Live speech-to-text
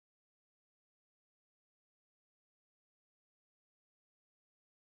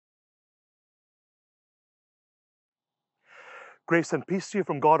Grace and peace to you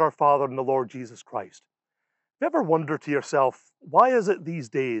from God our Father and the Lord Jesus Christ. Have you ever wondered to yourself, why is it these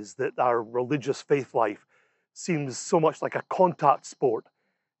days that our religious faith life seems so much like a contact sport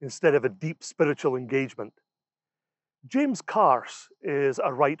instead of a deep spiritual engagement? James Carse is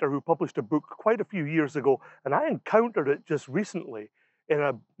a writer who published a book quite a few years ago, and I encountered it just recently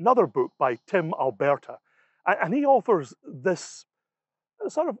in another book by Tim Alberta. And he offers this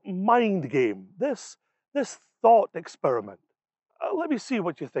sort of mind game, this thought experiment. Let me see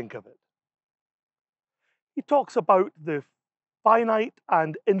what you think of it. He talks about the finite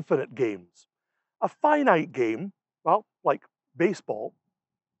and infinite games. A finite game, well, like baseball,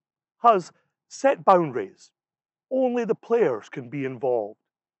 has set boundaries. Only the players can be involved.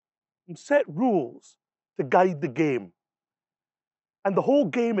 And set rules to guide the game. And the whole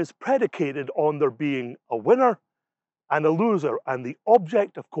game is predicated on there being a winner and a loser. And the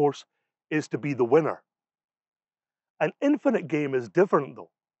object, of course, is to be the winner. An infinite game is different, though.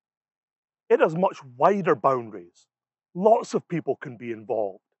 It has much wider boundaries. Lots of people can be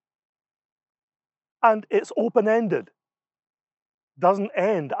involved. And it's open-ended. Doesn't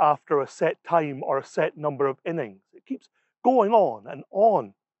end after a set time or a set number of innings. It keeps going on and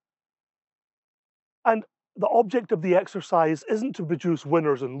on. And the object of the exercise isn't to produce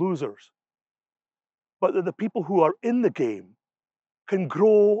winners and losers, but that the people who are in the game can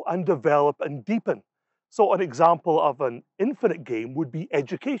grow and develop and deepen. So an example of an infinite game would be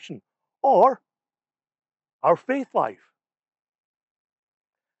education or our faith life.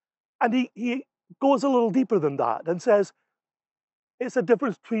 And he goes a little deeper than that and says it's a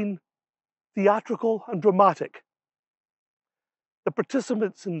difference between theatrical and dramatic. The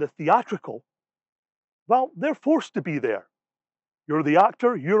participants in the theatrical, well, they're forced to be there. You're the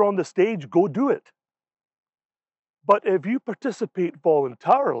actor, you're on the stage, go do it. But if you participate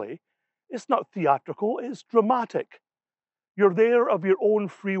voluntarily, it's not theatrical, it's dramatic. You're there of your own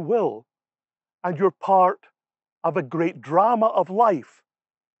free will, and you're part of a great drama of life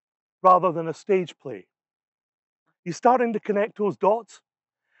rather than a stage play. You starting to connect those dots?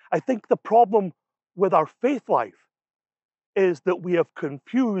 I think the problem with our faith life is that we have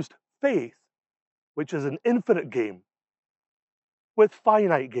confused faith, which is an infinite game, with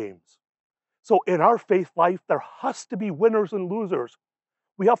finite games. So in our faith life, there has to be winners and losers.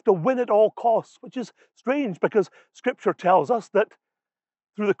 We have to win at all costs, which is strange because Scripture tells us that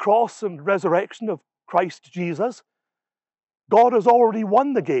through the cross and resurrection of Christ Jesus, God has already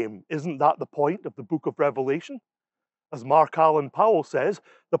won the game. Isn't that the point of the book of Revelation? As Mark Allen Powell says,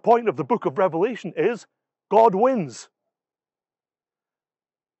 the point of the book of Revelation is God wins.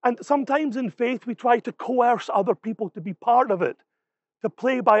 And sometimes in faith, we try to coerce other people to be part of it, to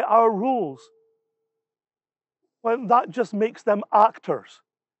play by our rules. Well, that just makes them actors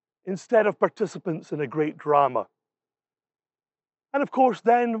instead of participants in a great drama. And of course,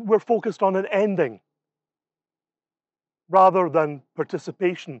 then we're focused on an ending rather than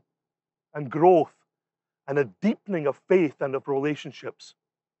participation and growth and a deepening of faith and of relationships.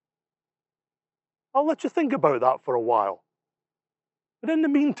 I'll let you think about that for a while. But in the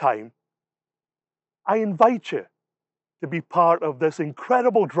meantime, I invite you to be part of this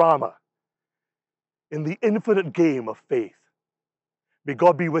incredible drama in the infinite game of faith. May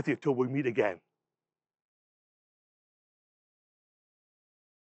God be with you till we meet again.